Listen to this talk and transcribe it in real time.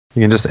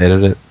You can just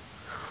edit it.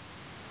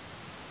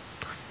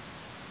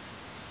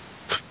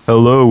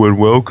 Hello and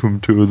welcome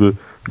to the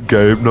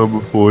game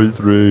number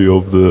 43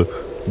 of the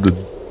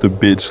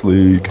bitch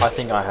league. I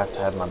think I have to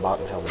have my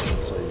button helmet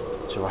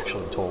on to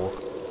actually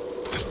talk.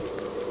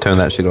 Turn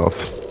that shit off.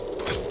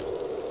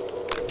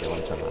 You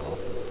want to turn that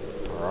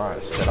off?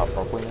 Alright, set up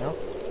properly now.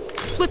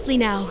 Swiftly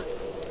now.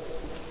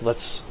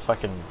 Let's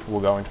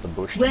we'll go into the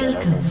bush together.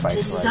 Welcome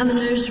to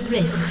Summoner's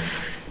Rift.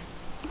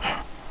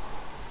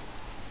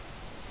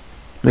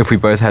 If we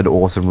both had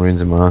awesome runes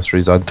and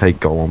masteries, I'd take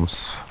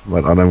golems,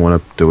 but I don't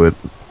want to do it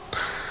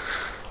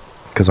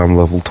because I'm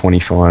level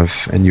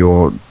 25 and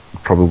you're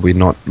probably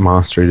not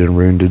mastered and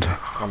wounded.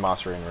 I'm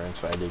mastering runes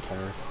for AD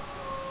carry.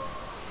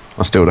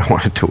 I still don't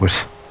want to do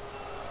it.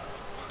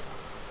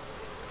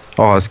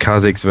 Oh, it's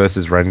Kha'Zix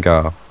versus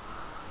Rengar.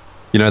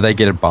 You know they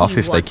get a buff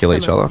if they kill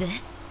each other.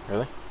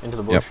 Really? Into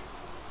the bush? Yep.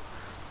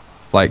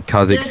 Like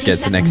Kha'Zix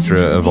gets an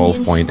extra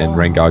evolve point and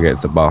Rengar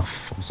gets a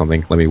buff or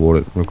something. Let me ward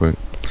it real quick.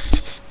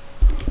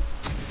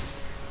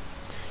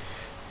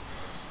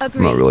 Agreed.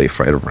 I'm not really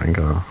afraid of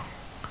Rengar.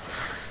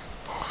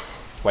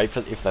 Wait for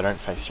if they don't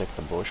face check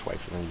the bush, wait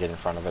for them to get in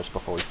front of us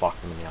before we fuck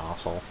them in the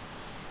arsehole.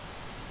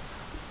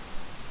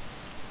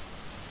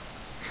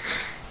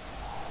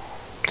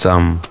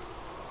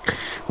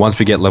 Once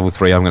we get level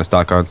 3 I'm going to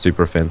start going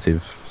super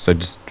offensive, so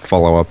just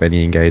follow up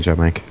any engage I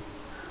make.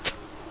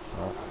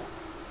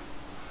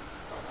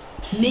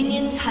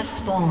 Minions have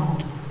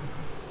spawned.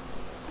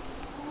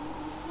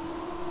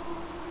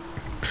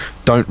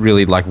 Don't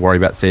really worry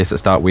about CS at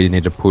start, we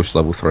need to push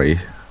level 3.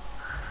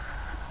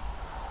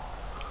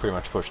 Pretty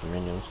much push the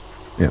minions.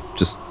 Yep,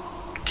 just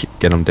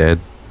get them dead.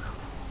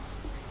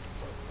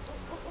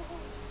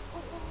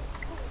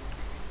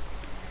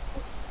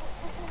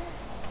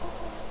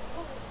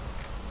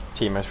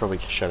 Teammates probably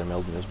Shadow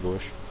Meld in this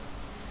bush.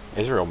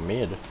 Israel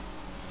mid.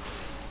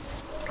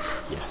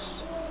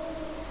 Yes.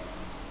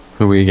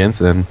 Who are we against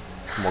then?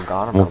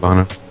 Morgana.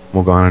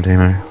 Morgana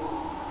Timo.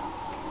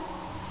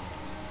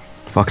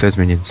 Fuck those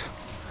minions.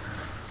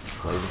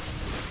 Maybe.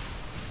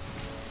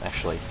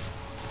 Actually,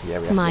 yeah,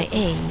 we have My to.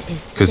 aim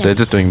is Because they're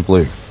just doing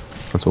blue.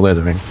 That's all they're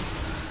doing.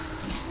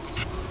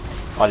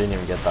 I didn't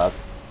even get that.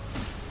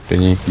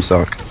 Didn't you? You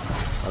suck. Look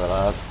at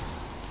that.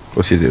 Of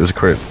course you did, it was a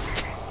crit.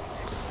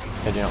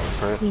 How do you not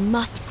recruit? We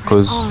must press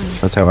Because on.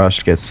 that's how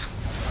Ash gets.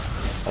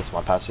 That's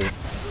my passive.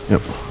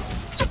 Yep.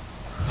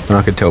 And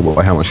I could tell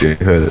by how much you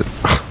heard it.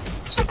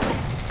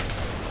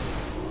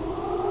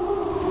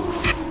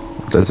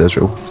 That's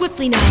Ezreal.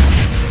 Swiftly now.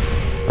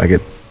 I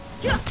get.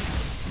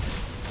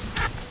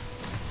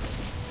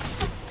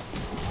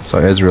 So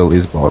Ezreal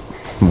is bot,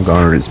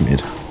 Morgana is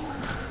mid.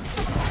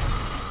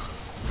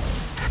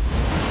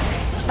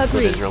 But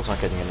Agreed. Israel's not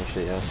getting any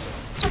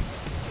CS.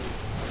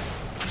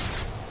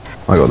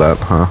 I got that,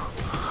 huh?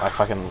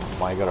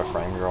 I got a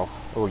frame drop.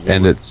 Oh yeah.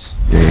 And it's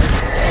yeah.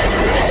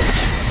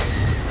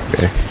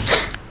 Okay.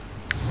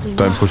 We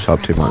Don't must push up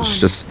too press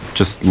much. on.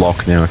 Just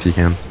lock now if you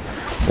can,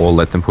 or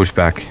let them push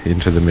back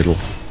into the middle.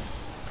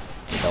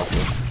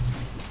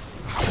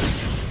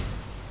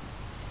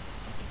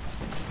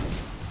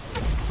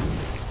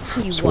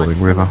 You Swirling want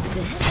some river. of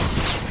this?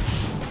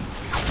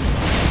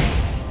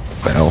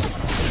 Fail.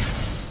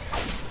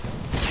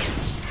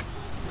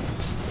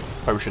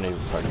 Probably shouldn't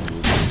even fucking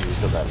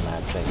use that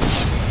mad thing.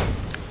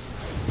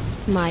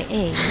 My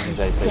aim is Use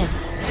AP. steady.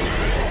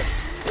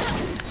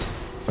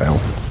 Fail.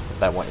 If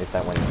that went in,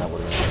 that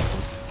would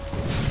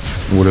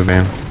have been Would have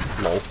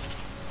been. lol.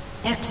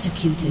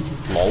 Executed.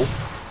 Lol.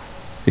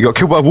 He got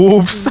killed by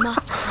wolves. We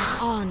must press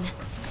on.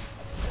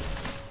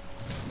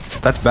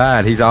 That's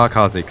bad. He's our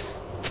Kha'Zix.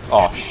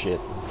 Oh shit.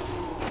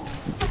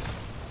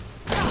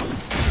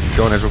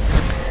 Go on, Ezreal.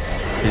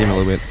 Hit him a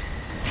little bit.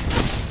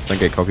 Don't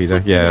get cocky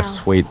though. Yeah,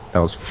 sweet. That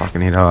was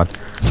fucking hit hard.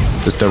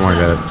 Just don't worry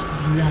about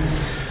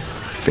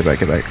it. Get back,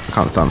 get back. I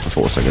can't stun for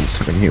 4 seconds.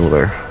 I can heal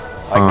there.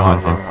 I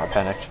ignited him, I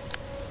panicked.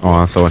 Oh,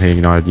 I thought he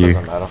ignited you.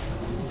 Doesn't matter.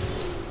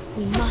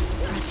 We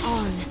must press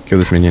on. Kill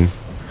this minion.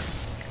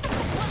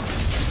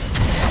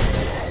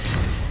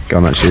 Go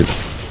on that shit.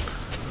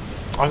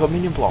 I got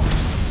minion blocked.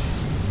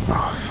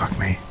 Oh, fuck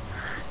me.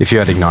 If you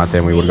had ignite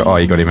then we would have got... Oh,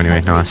 you got him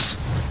anyway. Nice.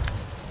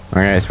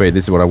 Okay, sweet.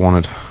 This is what I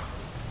wanted.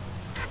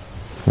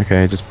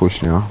 Okay, just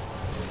push now.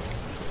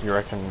 You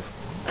reckon?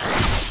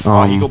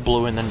 Oh, he Um, got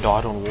blue and then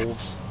died on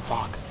wolves.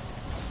 Fuck.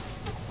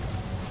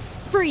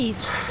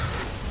 Freeze.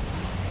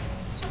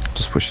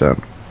 just push that.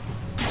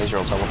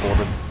 Israel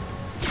teleported.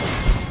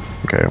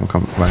 Okay, I'm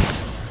coming back.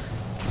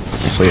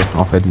 Actually,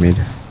 I'll head mid.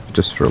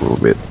 Just for a little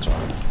bit. It's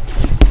alright.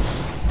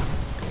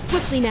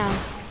 Swiftly now.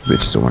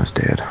 Bitch is almost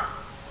dead.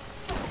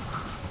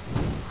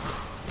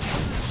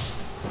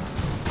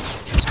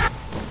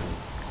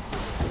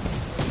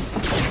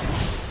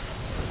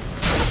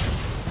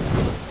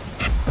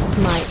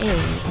 My aim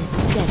is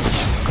steady.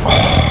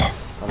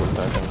 I got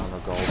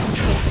 1300 gold.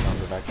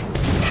 1400 actually.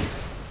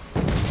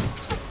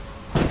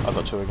 I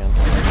got 2 again.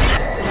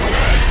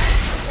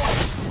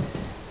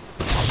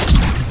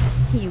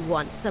 You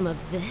want some of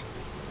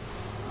this?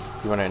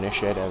 You want to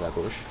initiate out of that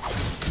bush?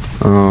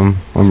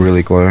 I'm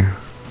really close.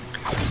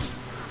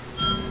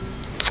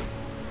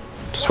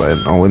 wait,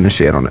 I'll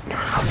initiate on it.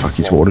 Fuck,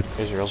 he's warded.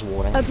 Israel's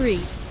warding.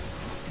 Agreed.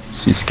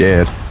 She's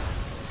scared.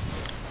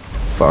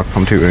 Fuck,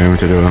 I'm too early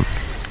to do it.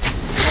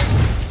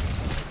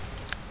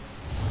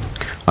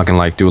 I can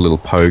like do a little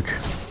poke.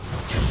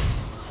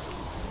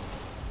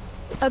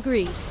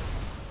 Agreed.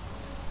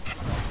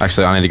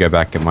 Actually, I need to go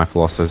back and get my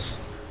philosophers.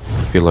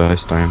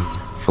 Philostone.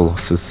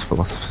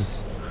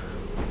 Philosophers.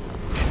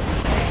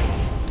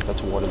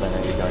 That's warded, then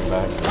you're going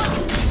back.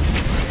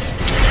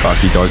 Fuck,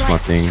 he dodged my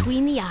Right thing.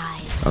 between the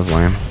eyes. That was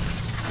lame.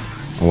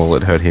 Well,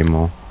 it hurt him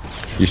more.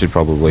 You should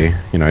probably,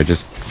 you know,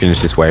 just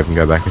finish this wave and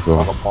go back as I've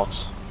well. got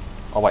pots.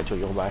 I'll wait till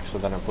you're back so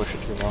then I push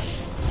it too much.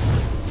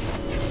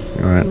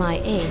 Alright. My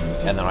aim is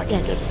And then I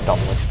can steady. get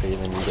double XP,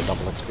 and then you get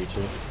double XP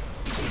too.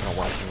 Not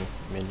wasting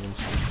minions.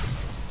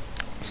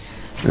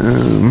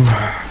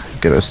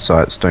 Get a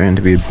sight stone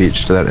to be a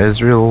bitch to that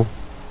Ezreal.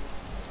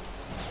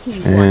 He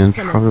wants And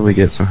some of probably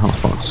get some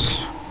health pots.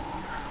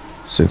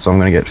 Since I'm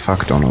gonna get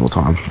fucked on all the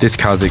time. This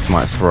Kha'Zix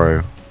might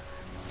throw.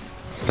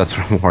 That's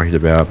what I'm worried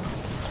about.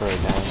 Throw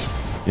it down.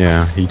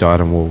 Yeah, he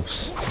died on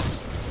wolves.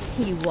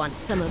 He wants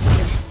some of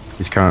this.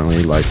 He's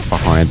currently like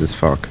behind as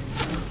fuck.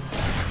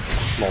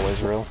 Lol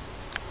Israel.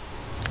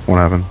 What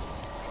happened?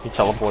 He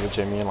teleported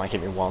to me and like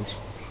hit me once.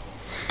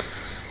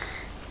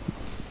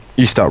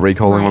 You start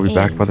recalling, My I'll be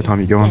back aim by the time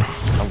you is go on.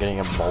 steady. I'm getting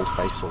a bold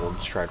face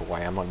sword straight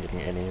away. I'm not getting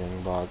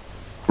anything, but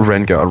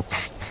Rengar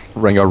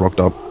rocked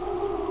up.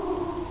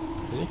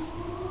 is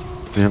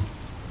he? Yeah.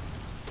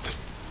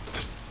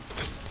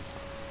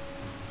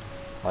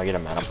 I get a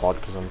mana pod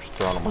because I'm just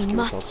throwing on my We skill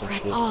must shots and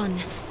press shit. on.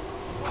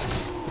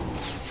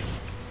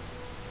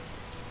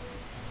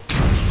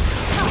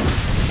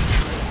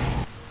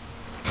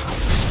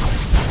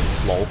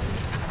 Lol.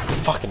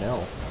 Fucking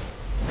hell.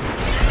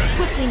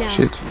 Quickly now.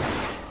 Shit.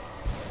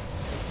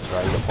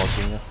 Right, you got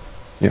pods in you?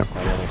 Yeah. I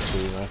only have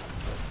 2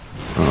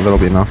 though. That'll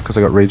be enough because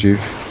I got rejuve.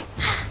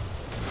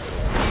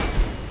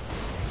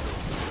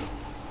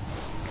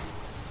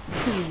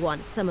 He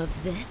wants some of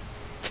this.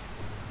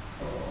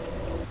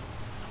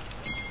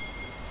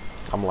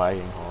 I'm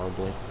lagging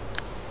horribly.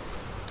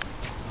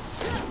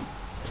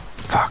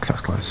 Fuck,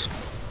 that's close.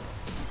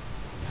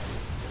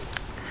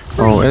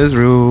 Oh,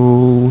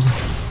 Ezreal.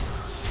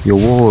 Your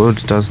ward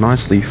does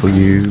nicely for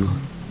you.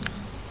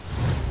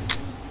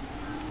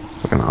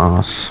 Fucking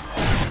ass.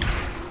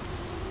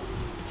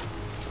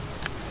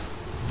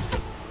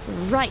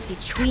 Right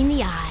between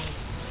the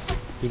eyes.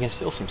 You can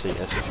steal some CS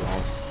if you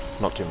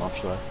want. Not too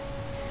much though.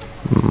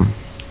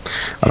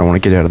 I don't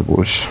want to get out of the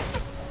bush.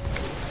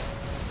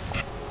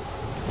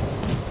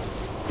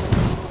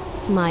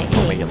 My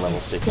When we aim get level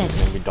is 6, it's steady.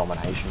 going to be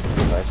domination because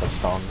they both have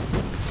stun.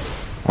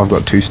 I've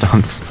got 2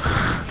 stuns.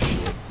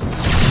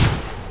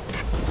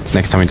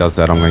 Next time he does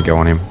that, I'm going to go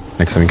on him.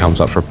 Next time he comes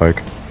up for a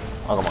poke.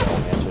 I got my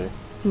ult there too.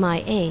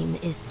 My aim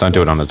is Don't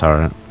do it steady. on the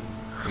turret.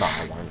 No,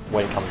 I won't.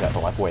 When it comes out to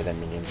like where their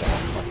minions are,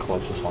 like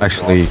closest ones.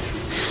 Actually,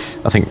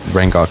 I think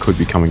Rengar could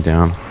be coming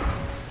down.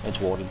 It's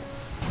warded.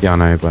 Yeah, I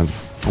know, but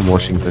I'm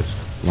watching the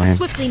lane.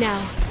 Swiftly now.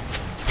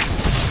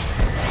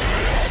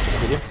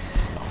 Hit him?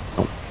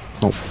 Nope.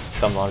 Nope.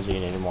 Sometimes you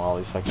can hit him while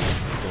he's fucking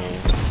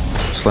thinking.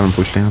 Just let him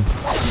push down.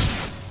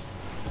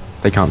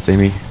 They can't see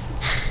me.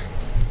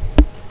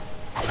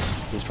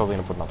 He's probably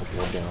gonna put another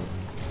ward down.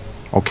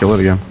 I'll kill it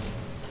again.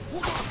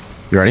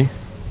 You ready?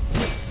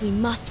 We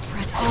must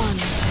press on.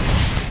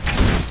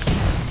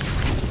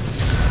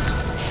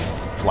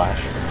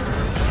 Flash.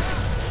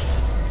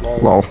 Lol.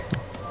 Lol.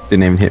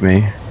 Didn't even hit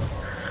me.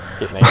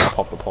 Hit me, I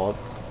pop the pod.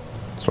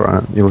 It's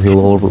alright. You'll heal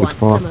all over the Want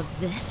spot. some of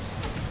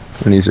this?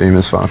 And he's zoom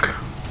as fuck.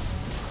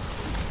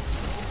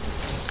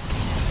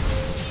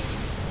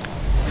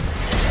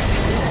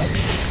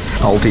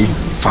 Ulti.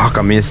 Fuck,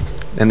 I missed.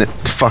 And it,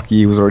 fuck,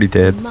 he was already We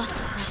dead. must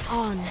press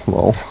on.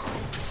 Lol.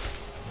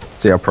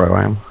 See how pro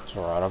I am. It's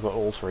alright, I've got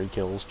all 3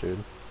 kills, dude.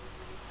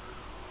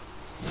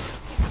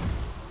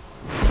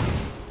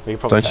 We could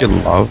probably Don't you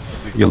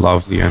take-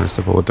 love Leona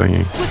support, don't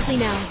you? Swiftly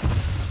now.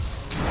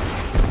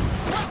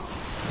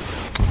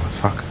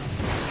 Fuck.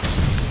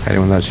 Hating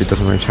when that shit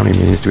doesn't reach. How many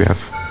minions do we have?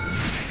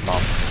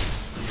 None.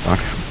 Fuck.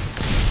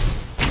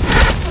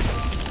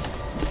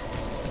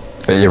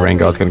 Bet your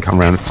Rengar's gonna come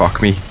around and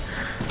fuck me.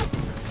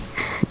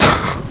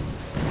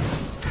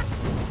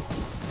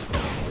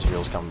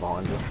 Israel's coming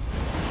behind you.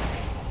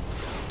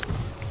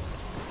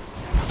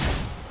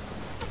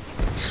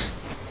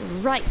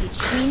 Right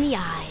between the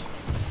eyes.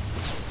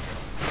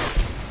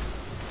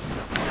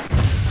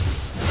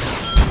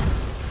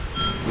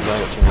 We've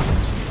only got 2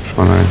 minions.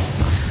 Oh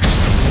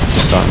no.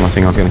 Just starting my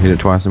thing, I was gonna hit it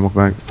twice and walk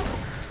back.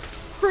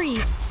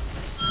 Freeze.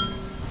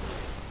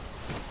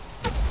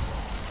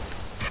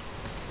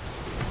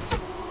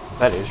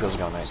 That Israel's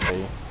going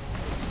HP.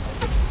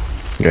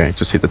 Okay,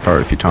 just hit the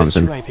turret a few times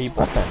There's 2 and AP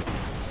bot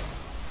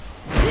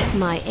then.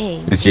 My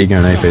aim. is is Yeager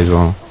an AP steady. as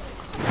well.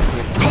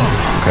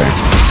 Okay.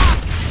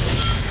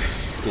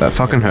 That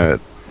fucking hurt.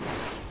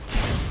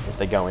 If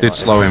they go in, Dude, like,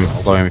 slow him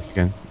Israel- if you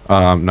can.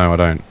 No I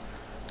don't.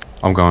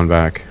 I'm going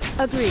back.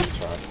 Agreed.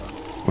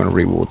 I'm gonna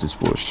reward this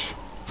bush.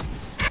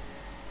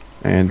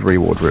 And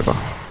reward river.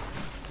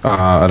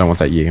 I don't want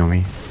that Yi on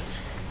me.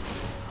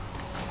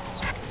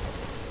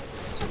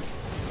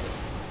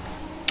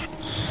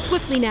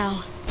 Swiftly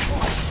now.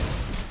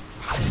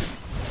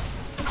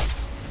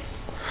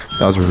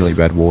 That was a really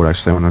bad ward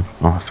actually.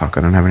 Oh fuck,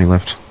 I don't have any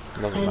left.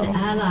 Doesn't An matter.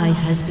 ally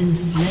has been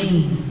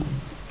slain.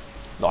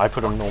 No, I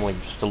put them normally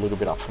just a little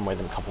bit up from where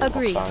them couple of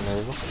Agreed. rocks are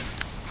and over.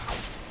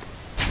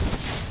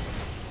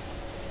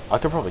 I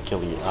could probably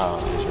kill you,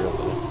 Israel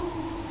though.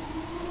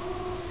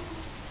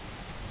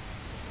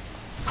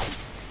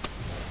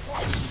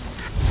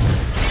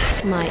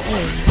 My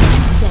aim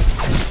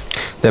is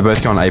steady. They're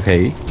both going AP.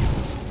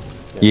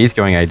 Yeah. He's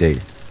going AD.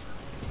 Is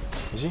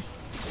he?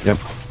 Yep.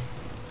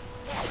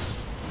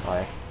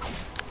 Aye.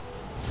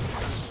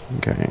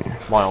 Okay.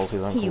 My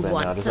ulti's on You cooldown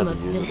want now, I just some have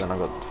to of use it, this? then I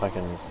got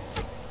fucking...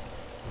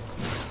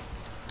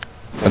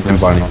 I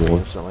didn't buy any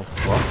wards. Instantly.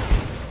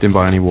 What? Didn't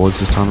buy any wards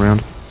this time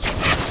around.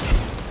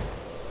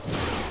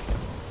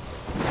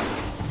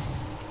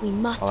 We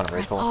must I wanna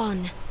press recall.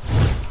 on.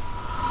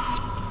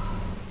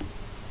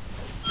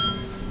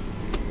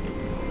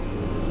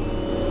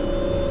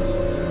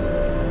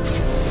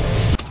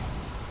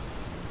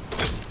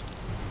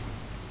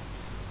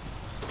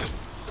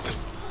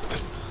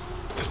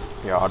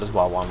 Yeah, I'll just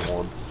buy one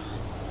ward.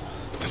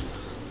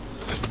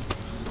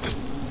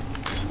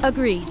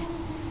 Agreed.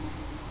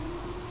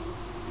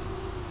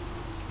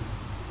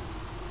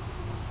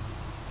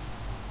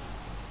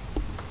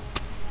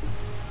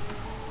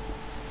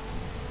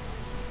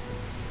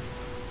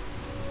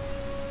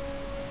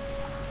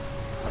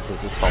 I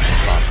think this stop and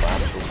start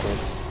perhaps real quick.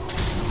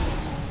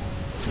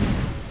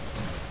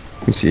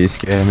 You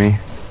scare me.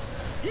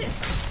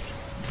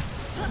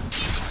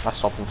 I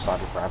stopped and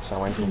started perhaps and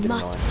I went from We getting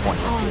must like press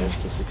 20 on.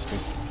 FPS to 60.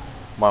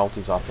 My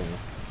ulti's up in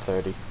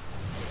 30.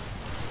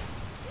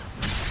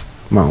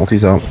 My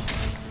ulti's up.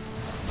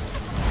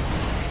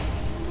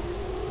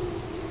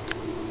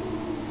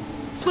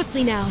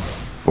 Swiftly now.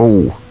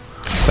 Oh.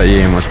 But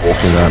yeah, I must walk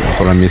through that. I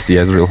thought I missed the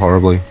Ezreal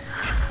horribly.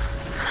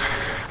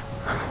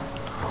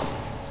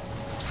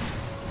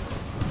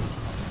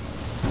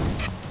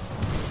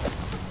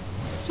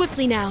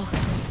 Swiftly now.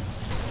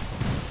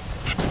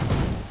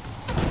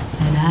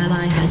 An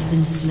ally has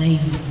been slain.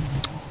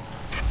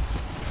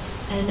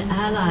 An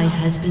ally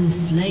has been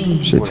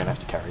slain. Shit. We're gonna have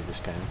to carry this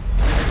game.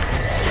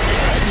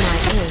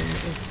 My aim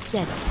is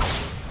steady.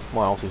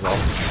 My ulti's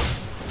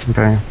off.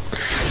 Okay.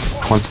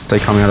 Once they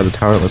come out of the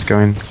turret, let's go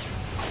in.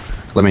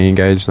 Let me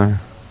engage though.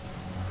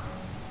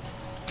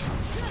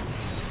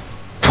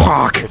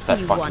 Fuck! If that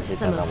You fucking want hit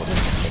some that, that of would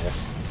have been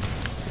best.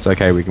 It's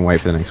okay, we can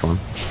wait for the next one.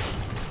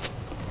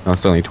 Oh,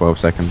 it's only 12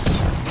 seconds.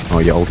 Oh,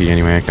 you're ulti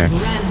anyway, okay.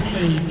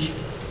 Rampage.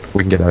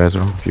 We can get that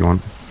Ezreal if you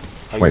want.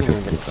 Oh, Wait you for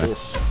didn't even the next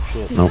assist.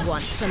 Shit. You Nope.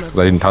 want some of Because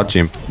I didn't touch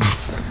him.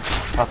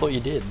 I thought you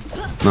did.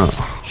 No.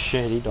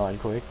 Shit, he died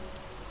quick.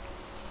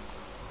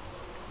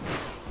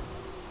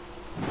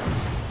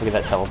 Look at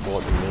that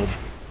teleport in mid.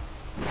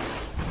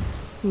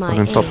 My I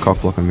can stop aim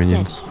cock blocking is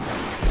minions. steady.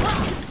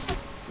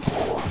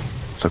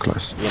 So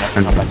close. You're gonna have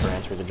to come back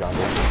around through the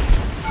jungle.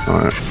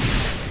 Alright.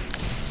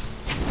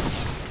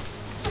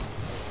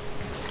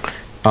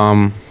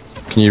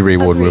 Can you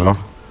reward Agreed. Willow?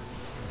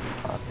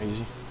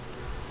 Easy.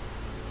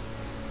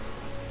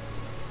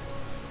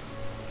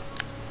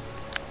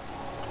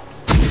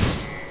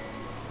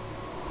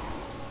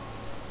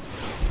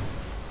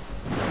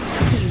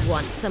 You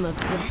want some of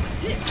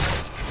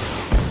this?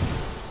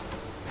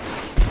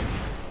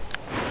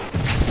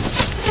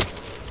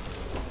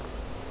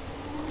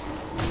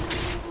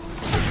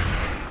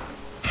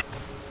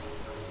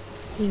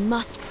 We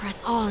must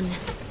press on.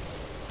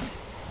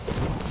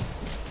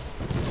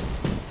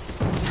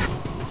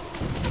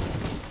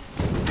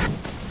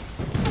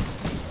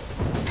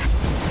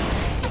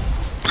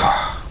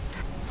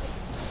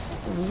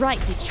 Right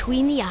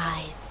between the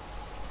eyes.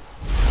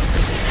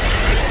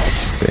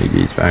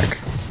 Baby's back.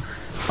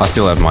 I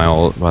still have my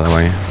ult, by the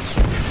way.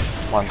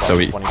 Mine's So like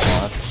we-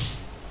 25.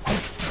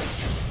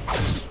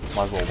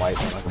 Might as well wait.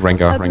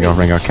 Rengar, Agreed. Rengar,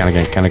 Rengar, counter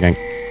gank, counter gank.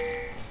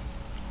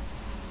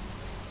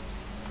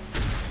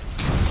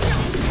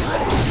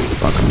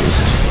 Fuck, I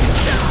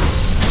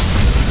missed.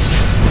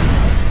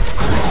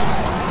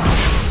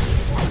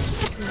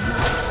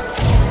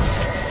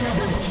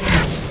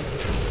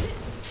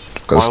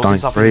 Got a stunning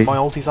spree. My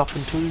ulti's up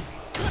in 2.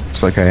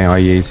 It's okay, I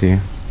eat you.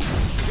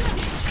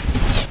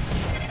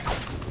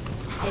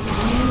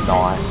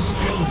 Nice.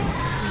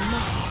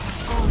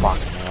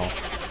 Fucking hell.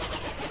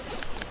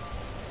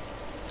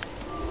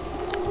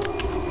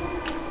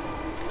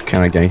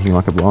 Counter ganking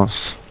like a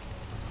boss.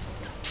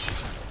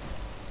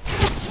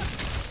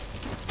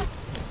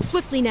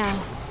 Swiftly now.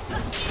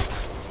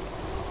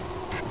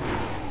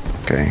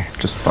 Okay,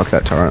 just fuck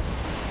that turret.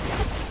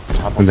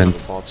 Tap on And then- the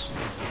bots.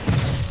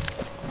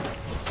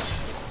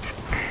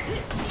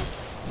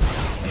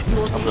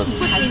 Your got team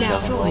has now.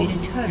 destroyed a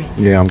turret.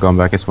 Yeah, I'm going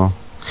back as well.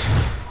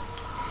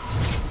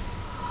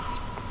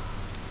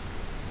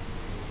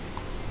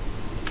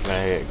 I'm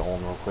gonna get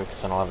going real quick,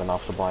 because then I'll have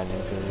enough to buy an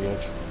Infinity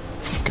Edge.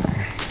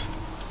 Okay.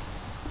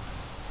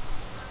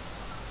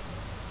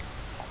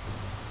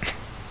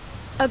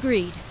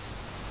 Agreed.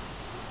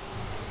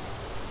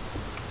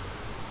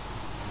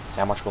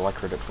 How much will I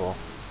crit it for?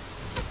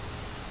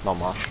 Not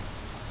much.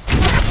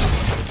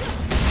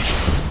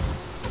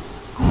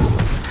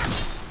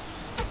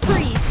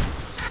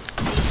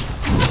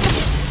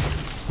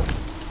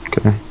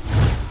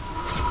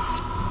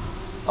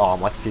 Oh,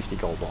 I'm like 50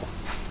 gold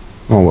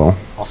off. Oh well.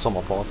 I'll sell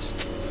my bots.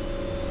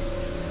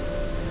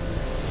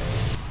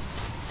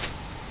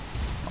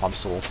 I'm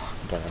still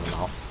don't have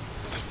enough.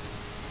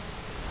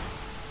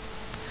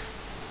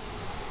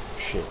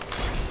 Shit.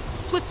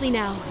 Swiftly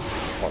now.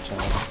 Watch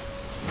out.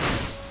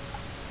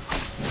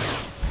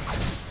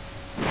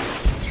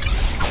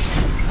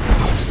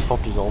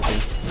 Popped his ulti.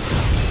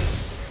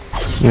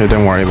 Yeah,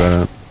 don't worry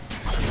about it.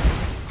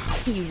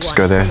 You Just want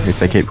go there. some of If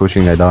they this? keep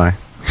pushing, they die.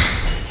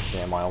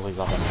 Yeah, my ulti's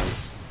up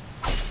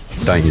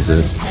and Don't use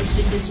it. Has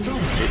been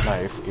destroyed.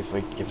 no,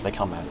 if they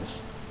come at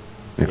us.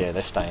 Yeah. Yeah,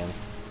 they're staying.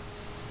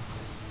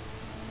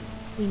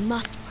 We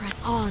must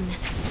press on.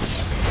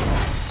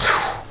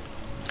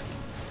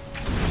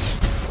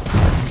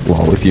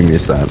 Well, if you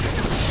miss that.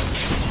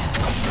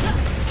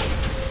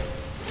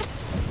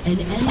 An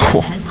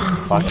enemy has been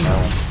Fuck slain.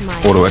 hell.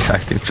 My Auto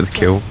attacked him for the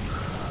kill.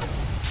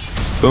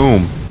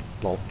 Boom.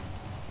 Lol.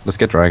 Let's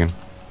get dragon.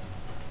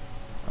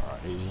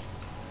 Alright, easy.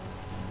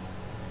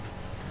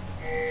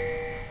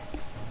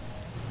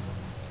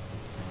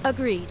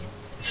 Agreed.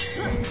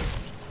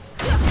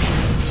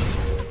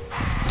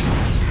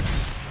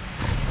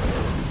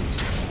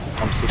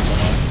 I'm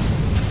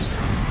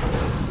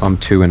 6-0. I'm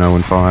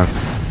 2-0-5.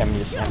 How many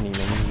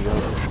minions you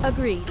got?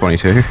 Agreed.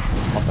 22. Not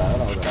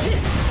bad, I'll go.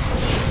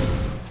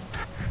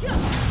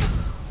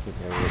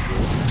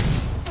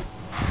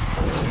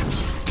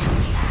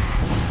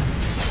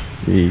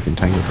 Yeah, you can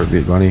tank it for a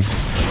bit, buddy.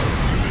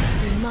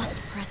 We must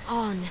press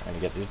on.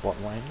 And get this bot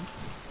lane.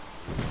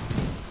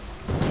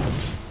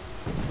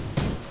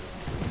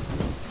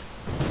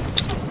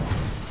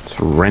 It's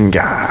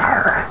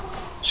Rengar.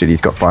 Shit,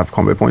 he's got 5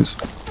 combo points.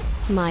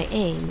 My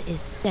aim is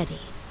steady.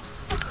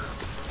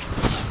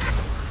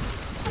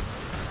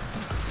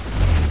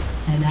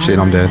 An Shit,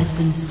 I'm ally dead. has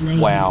been slain.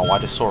 Wow, I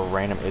just saw a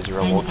random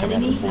Ezreal An lord come out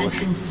of enemy the has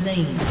bush. been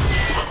slain.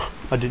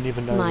 I didn't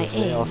even know My it was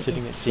there. I was aim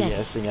sitting at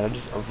is steady. CSing and I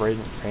just a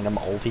random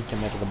ulti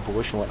came out of the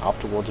bush and went up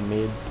towards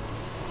mid.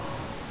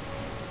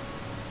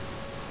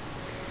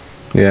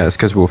 Yeah, it's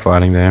because we were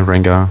fighting there,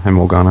 Rengar and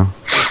Morgana. An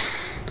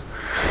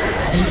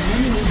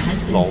enemy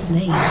has been Lol.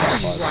 slain. You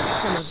want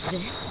some of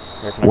this?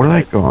 Reckon What do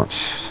I they got?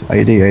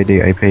 AD, AD,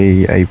 AP,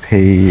 AP,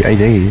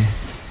 AD.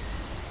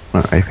 No,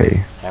 AP.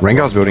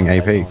 Rengar's building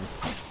AP. Is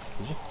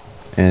he?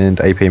 And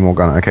AP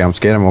Morgana. Okay, I'm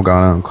scared of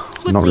Morgana.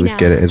 I'm not really now.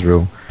 scared of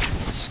Ezreal.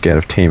 Scared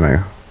of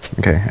Teemo.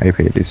 Okay, AP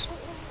it is.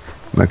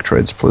 Merc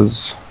trades,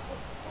 please.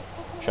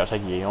 Should I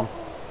take Yi on?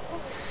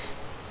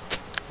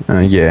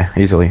 Yeah,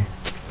 easily. You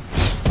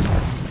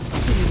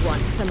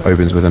want some of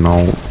Opens with an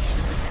ult.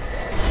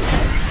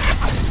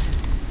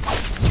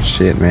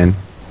 Shit, man.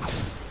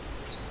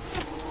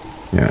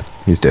 Yeah,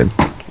 he's dead.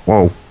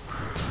 Whoa.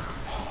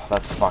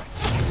 That's fucked.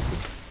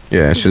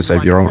 Yeah, it should have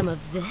saved You your want ult.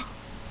 some of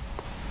this?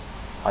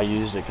 I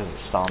used it because it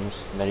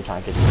stuns, and then he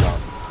can't get his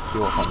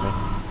heal up on me.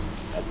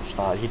 At the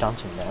start, he done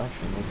some damage,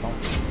 shouldn't he? Fine.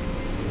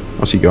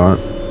 What's he got?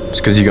 It's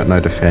because you got no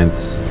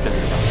defense. It's because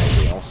he's done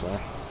anything else, so.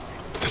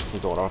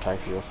 His auto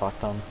attacks you a fuck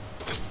ton.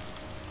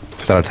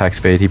 That attack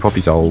speed, he popped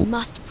his We ult.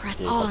 must press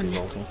Yeah, he got his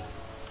on. ulti.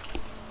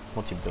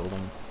 What's he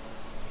building?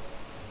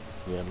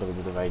 Yeah, a little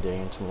bit of AD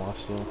and some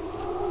lifesteal.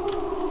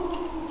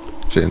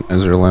 Shit,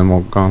 Ezreal and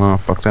Morgana,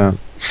 fuck that.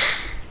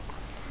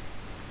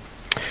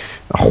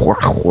 Oh,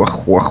 and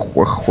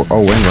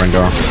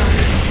Rengar.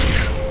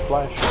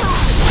 Flash.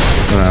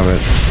 Don't have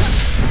it.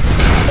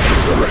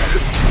 Ally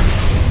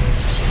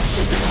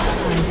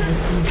has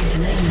been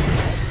slain.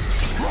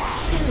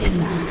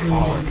 Killing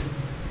spree.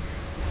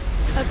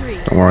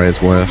 Agreed. Don't worry,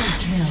 it's worth.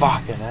 Kill.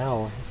 Fucking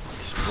hell.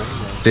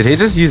 Extremely. Did he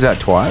just use that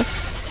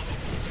twice?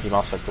 He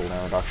must have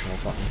cooldown reduction or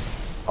something.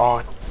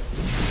 Oh,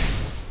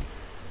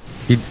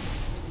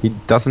 He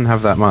doesn't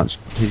have that much.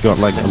 He's got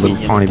like a little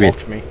minions tiny bit.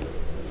 blocked me.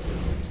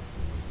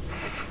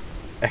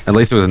 At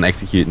least it was an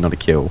execute, not a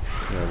kill.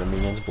 Yeah, the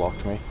minions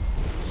blocked me.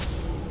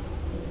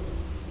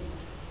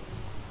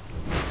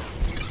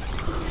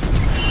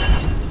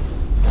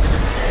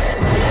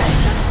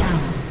 Shut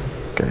down.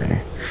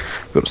 Okay.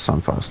 Build a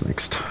Sunfast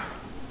next.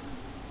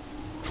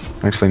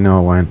 Actually, no,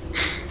 I won't.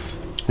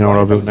 You know what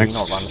I'll build Did he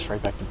not next? run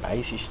straight back to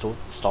base? He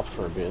stopped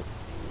for a bit.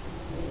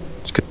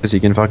 It's because he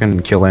can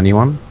fucking kill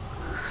anyone.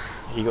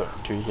 He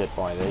got 2 hit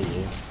by there,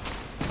 yeah.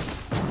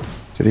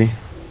 Did he?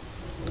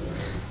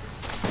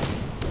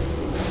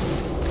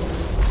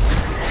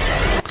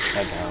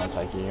 Okay, I'll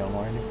take you on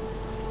already.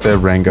 Their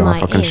Rengar My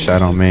fucking aim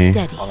shat on is me.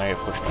 steady. I'm gonna get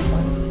pushed on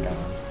lane. Go on.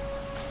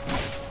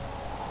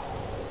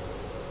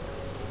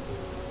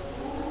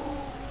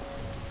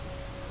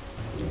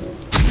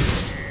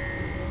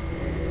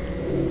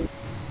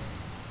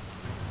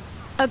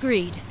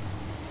 Agreed.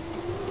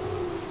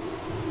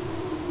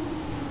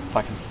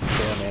 Fucking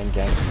fair man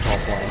game from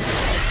top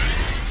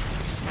lane.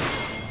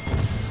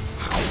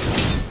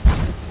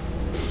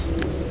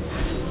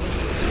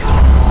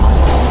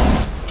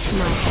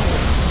 My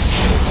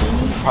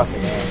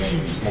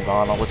Fucking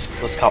Morgana,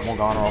 let's cut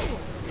Morgana off.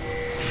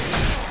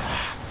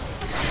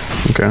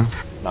 Okay.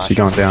 Nah, She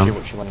gone down?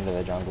 She went into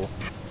their jungle.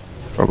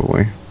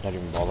 Probably. Not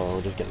even bother,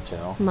 we'll just get the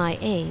tower. my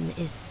aim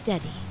is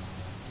steady.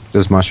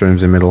 There's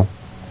mushrooms in middle.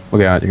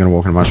 Look out, you're gonna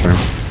walk in a mushroom.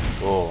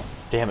 Oh,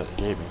 damn it, it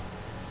hit me.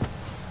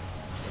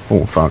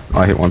 Oh fuck,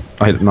 I hit one.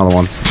 I hit another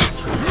one.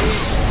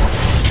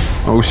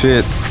 Oh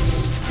shit.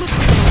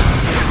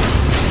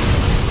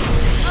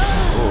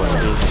 Oh, and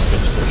he's gonna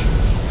get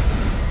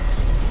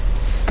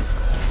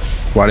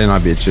squished. Why didn't I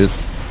bitch it? An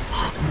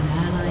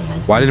ally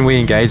has Why been didn't we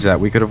slain. engage that?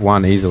 We could have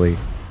won easily.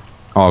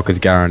 Oh, because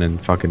Garen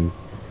and fucking...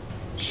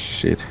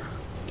 Shit.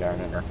 Garen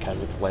and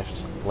Kazak's left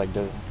legged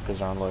it because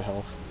they're on low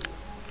health.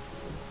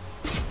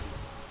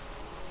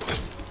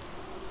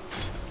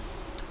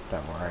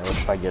 Don't worry, what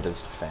should I get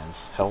as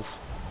defense? Health?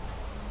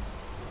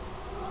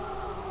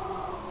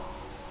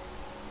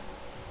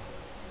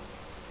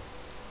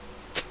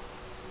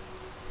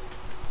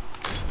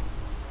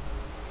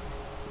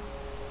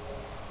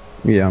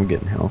 Yeah, I'm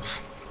getting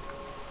health.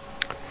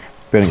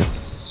 Building a...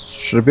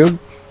 Should I build?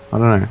 I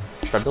don't know.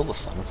 Should I build a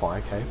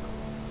Sunfire Cape?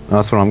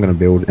 That's what I'm gonna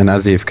build. And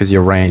as if, because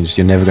you're ranged,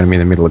 you're never gonna be in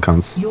the middle of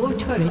cunts. Your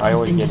turret I has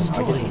always been get I get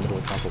in the destroyed. middle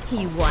of council.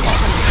 He wants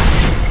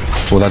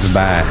some. Well, that's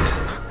bad.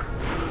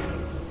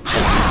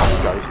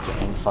 Ghost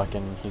and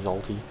fucking his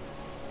ulti.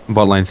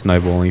 Bot lane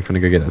snowballing. You're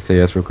finna go get that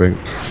CS real quick.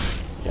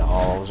 Yeah,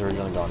 I was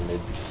originally going mid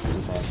because of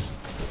defense.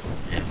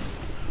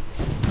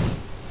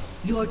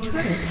 Your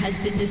turret has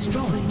been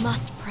destroyed.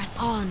 Must press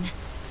on.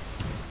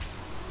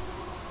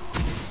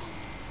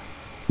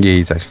 Yeah,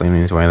 he's actually on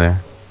his way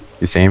there.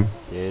 You see him?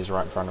 Yeah, he's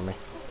right in front of me.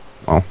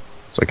 Oh,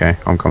 it's okay.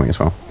 I'm coming as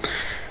well.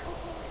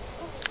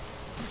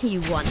 He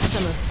wants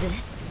some of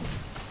this.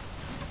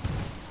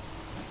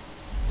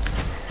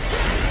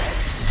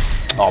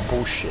 Oh,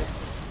 bullshit.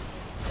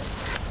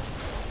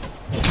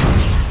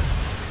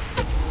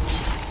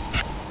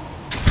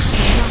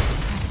 Must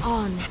press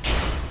on.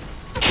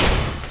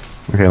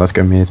 Okay, let's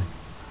go mid.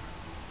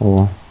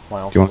 Or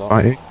My do you want ulti's to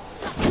fight up. it?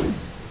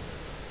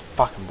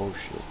 Fucking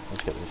bullshit.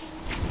 Let's get this.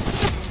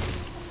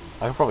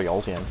 I could probably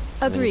ulti him.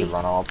 And then he could Agreed.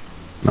 run up.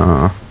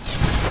 Nah.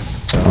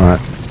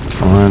 Alright,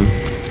 fine.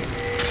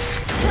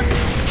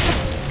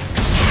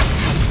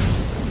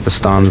 The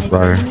stuns,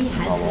 bro. An enemy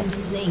has been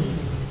slain.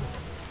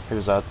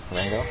 Who's that?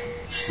 Rengar?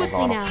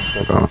 Swiftly now.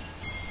 Oh.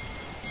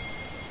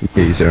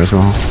 Yeah, he's there as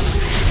well. Ally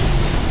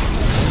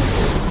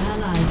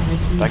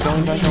has been Don't go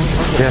in, don't go in. slain. don't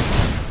go in. Yes,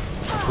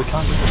 We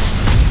can't do this.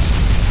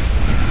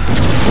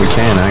 we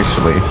can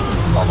actually.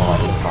 Oh, no, I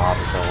hit hard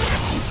as hell.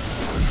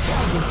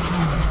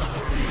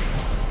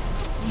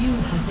 You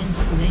have been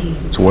slain.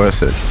 It's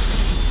worth it. It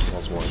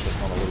was worth it.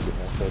 Not a little bit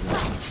more third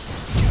minute.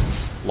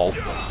 Lol. An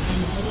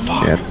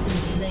enemy Yeah. has been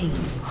slain.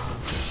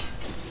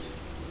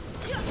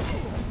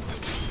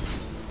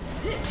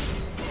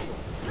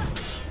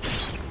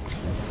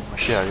 Oh,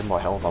 shit, I didn't buy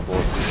health. I bought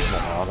more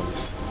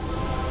items.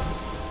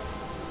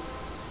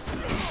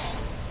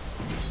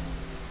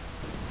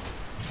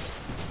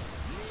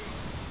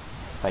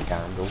 Hey,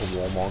 Garen, build a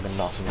Warmog and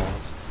nothing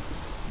else.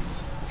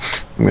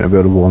 I'm gonna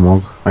build a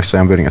Warmog. Actually,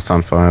 I'm building a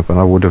Sunfire, but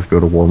I would have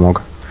built a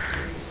Warmog.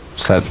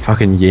 Just that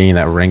fucking Yi and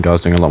that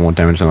Rengar's doing a lot more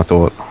damage than I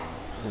thought.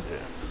 Yeah.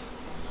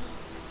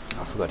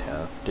 I forgot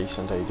how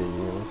decent AD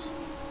is.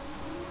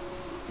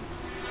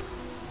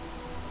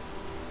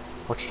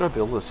 What should I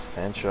build as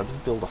defense? Should I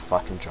just build a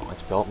fucking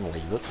Giant's Belt and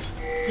leave it?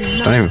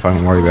 Don't even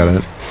fucking worry about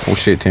it. Oh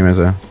shit, team is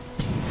there.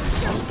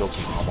 I'll just build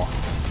some armor.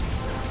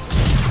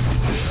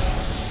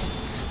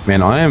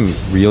 Man, I am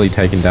really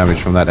taking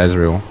damage from that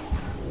Ezreal.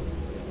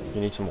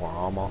 You need some more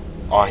armor.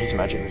 Oh, he's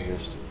magic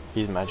resist.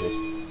 He's magic.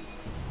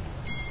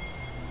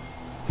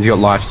 He's got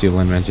lifesteal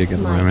and magic at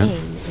the My moment.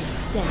 aim is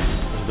steady.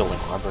 He's building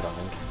hybrid, I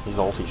think. His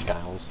ulti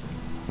scales.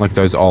 Like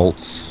those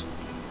ults.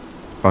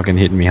 Fucking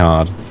hitting me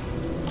hard.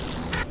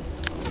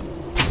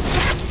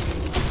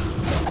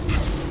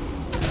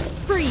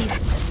 Freeze.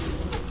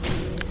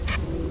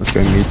 Let's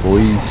go mid,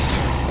 boys.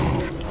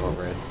 I got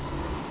red.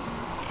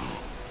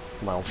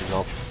 My ulti's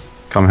up.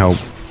 Come help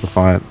the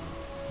fight.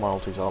 My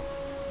ulti's up.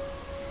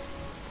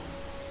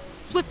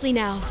 Swiftly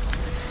now.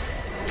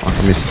 Fuck,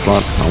 I missed the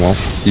slot. Oh well.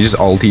 You just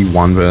ulti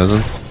one person.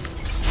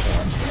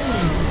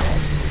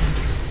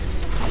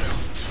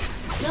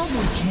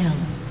 Double kill.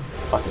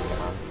 Fucking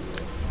Garen.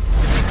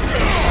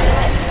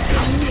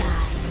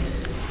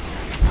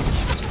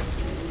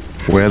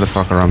 Where the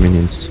fuck are our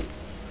minions?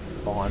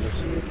 Behind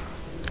us.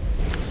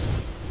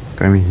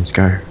 Go minions,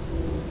 go.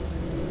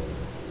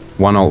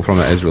 One ult from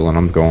the Ezreal and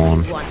I'm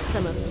gone. Want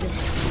some of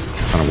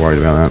this. Kind of worried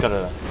about It's that. got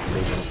a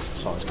decent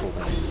size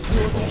cooldown.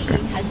 Your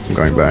team has I'm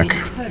going destroyed back.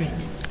 a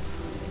turret.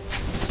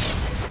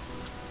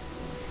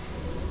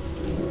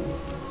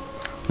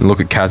 And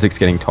look at Kha'Zix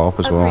getting top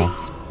as well.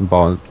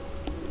 Bot.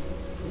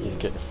 He's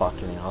getting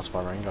fucked in the ass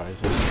by Rengar, is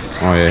he?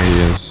 Oh yeah, he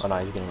is. Oh no,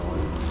 he's getting away.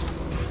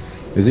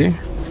 Is he?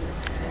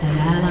 An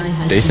ally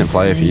has Decent been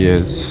player if he slain.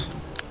 is.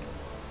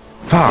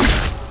 Fuck!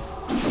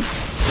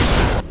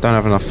 Don't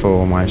have enough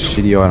for my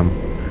shitty item.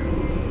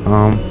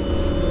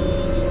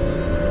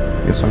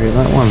 Guess I'll get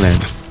that one then.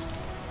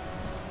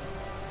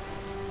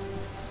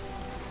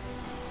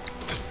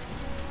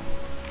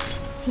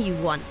 He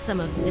wants some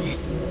of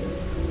this.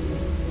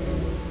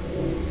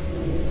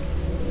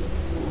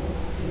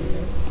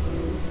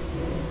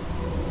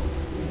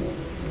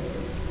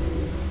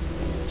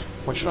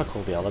 What should I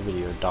call the other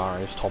video?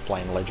 Darius top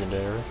lane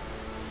legendary.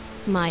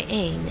 My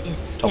aim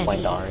is Top lane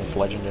steady. Darius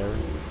legendary.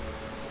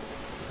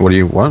 What do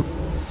you want?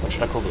 What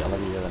should I call the other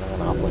video that I'm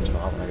gonna upload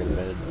tonight when I go to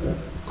bed?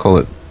 Call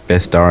it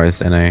Best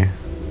Darius NA,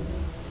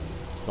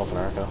 North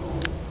America.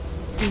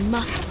 We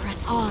must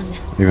press on.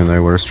 even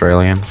though we're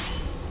Australian.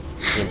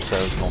 The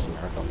episode's North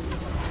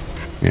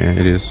America. Yeah,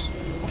 it is.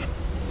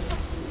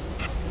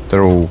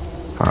 They're all...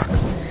 Fuck.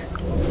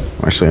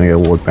 I'm actually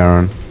gonna go Ward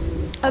Baron.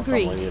 I'll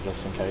Agreed. leave you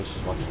just in case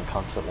there's like some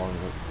cunts that want to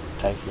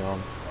take you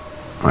on.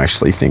 I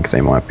actually think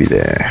they might be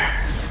there.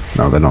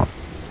 No, they're not.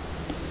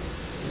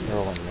 They're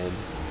all in mid.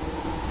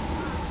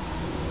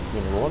 You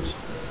in the wards?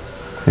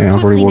 Yeah,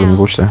 I've already Quickly warded in the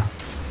now. bush there.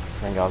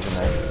 Then guys in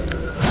there.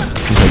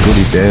 Okay, good,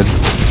 he's dead. You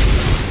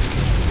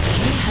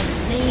have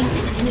slain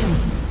an enemy.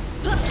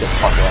 Get the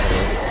fuck out of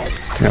here.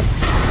 Yep.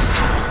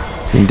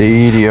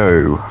 Indeed-o.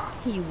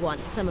 You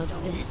want some of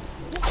this?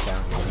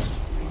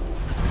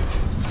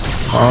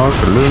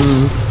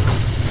 Falkland.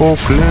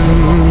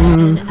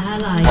 Falkland. An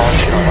ally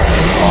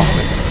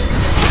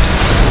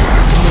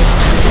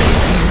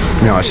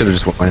No, I should have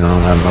just went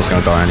on that. I was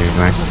gonna die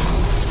anyway.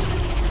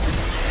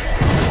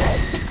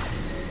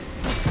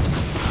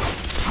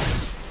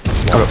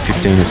 I got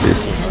 15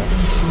 assists. has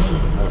been slain. I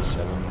got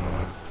 7.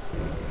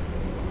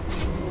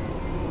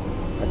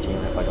 My team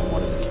if I don't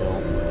want him to kill.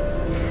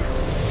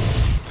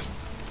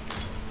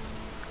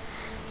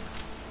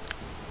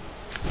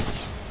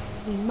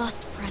 We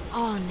must press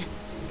on.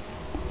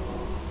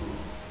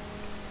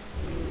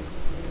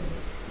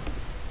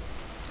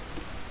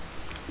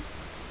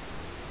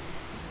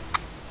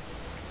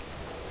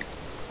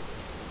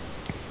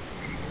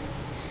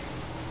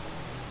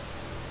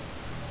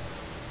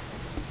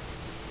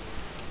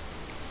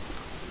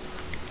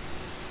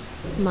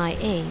 My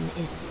aim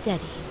is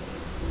steady.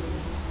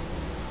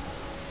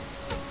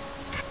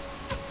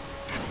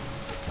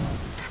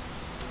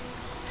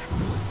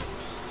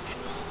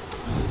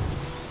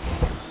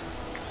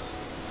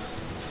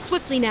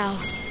 Swiftly now.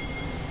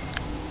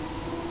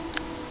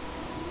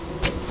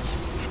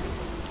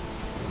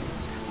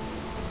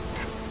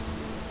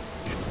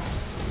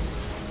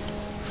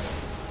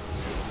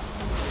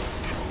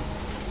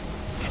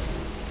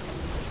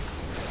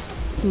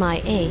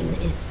 My aim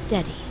is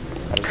steady.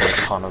 That is what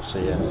a ton of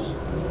CS.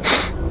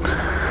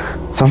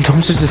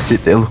 Sometimes I just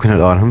sit there looking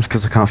at items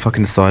because I can't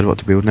fucking decide what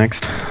to build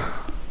next.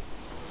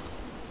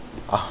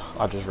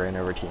 I just ran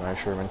over to my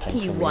room and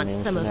tanked You some want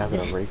minions some and of now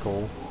I've got a this?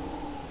 recall.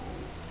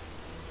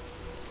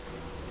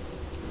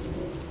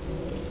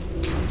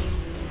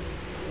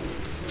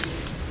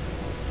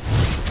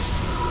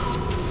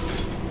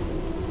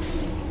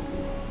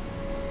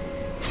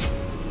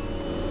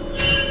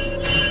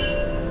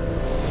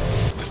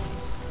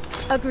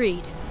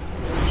 Agreed.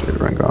 Shit,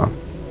 Rengar.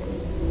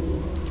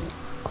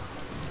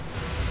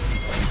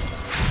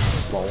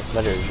 Lol,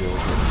 that is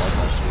yours, it's like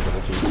my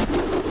stability.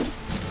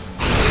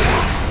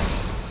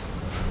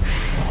 I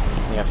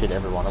think I've hit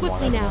every one of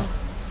Swiftly mine. now.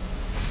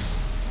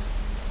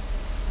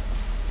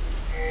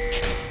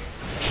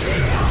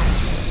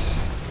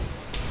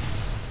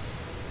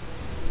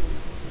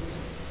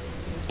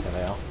 There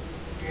they are.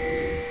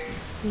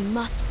 We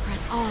must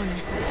press on.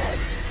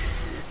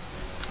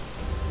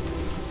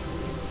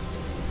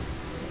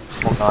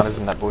 Morgana's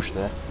in that bush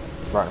there.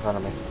 Right in front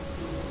of me.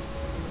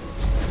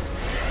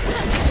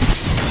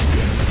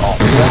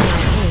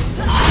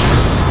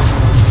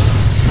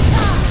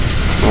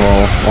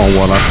 Oh, Oh,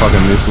 what? I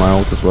fucking missed my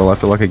ult as well. I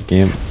feel like a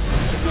gimp.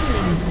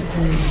 Killing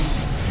spree.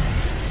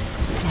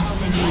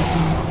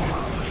 Dominating.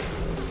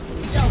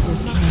 Double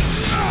kill.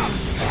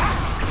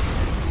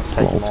 let's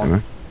take him Ult, on.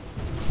 Timo.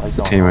 Oh, he's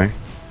The gone. teammate.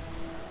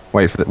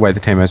 Wait, the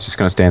teammate's just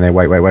gonna stand there.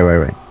 Wait. We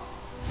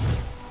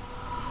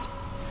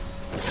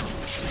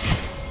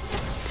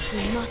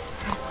must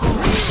press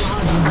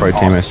on. Pro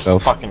teammate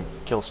stealth. Fucking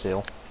kill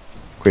steal.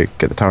 Quick,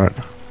 get the turret.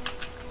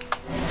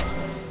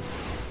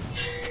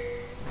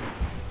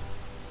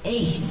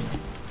 Ace.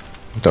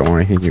 Don't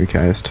worry, he can be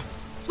KS'd.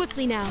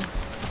 Swiftly now.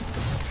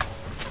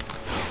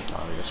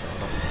 Oh, we just ran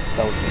up.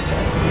 That was a good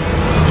game.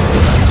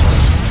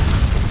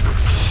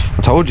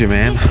 I told you,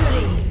 man.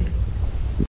 Victory.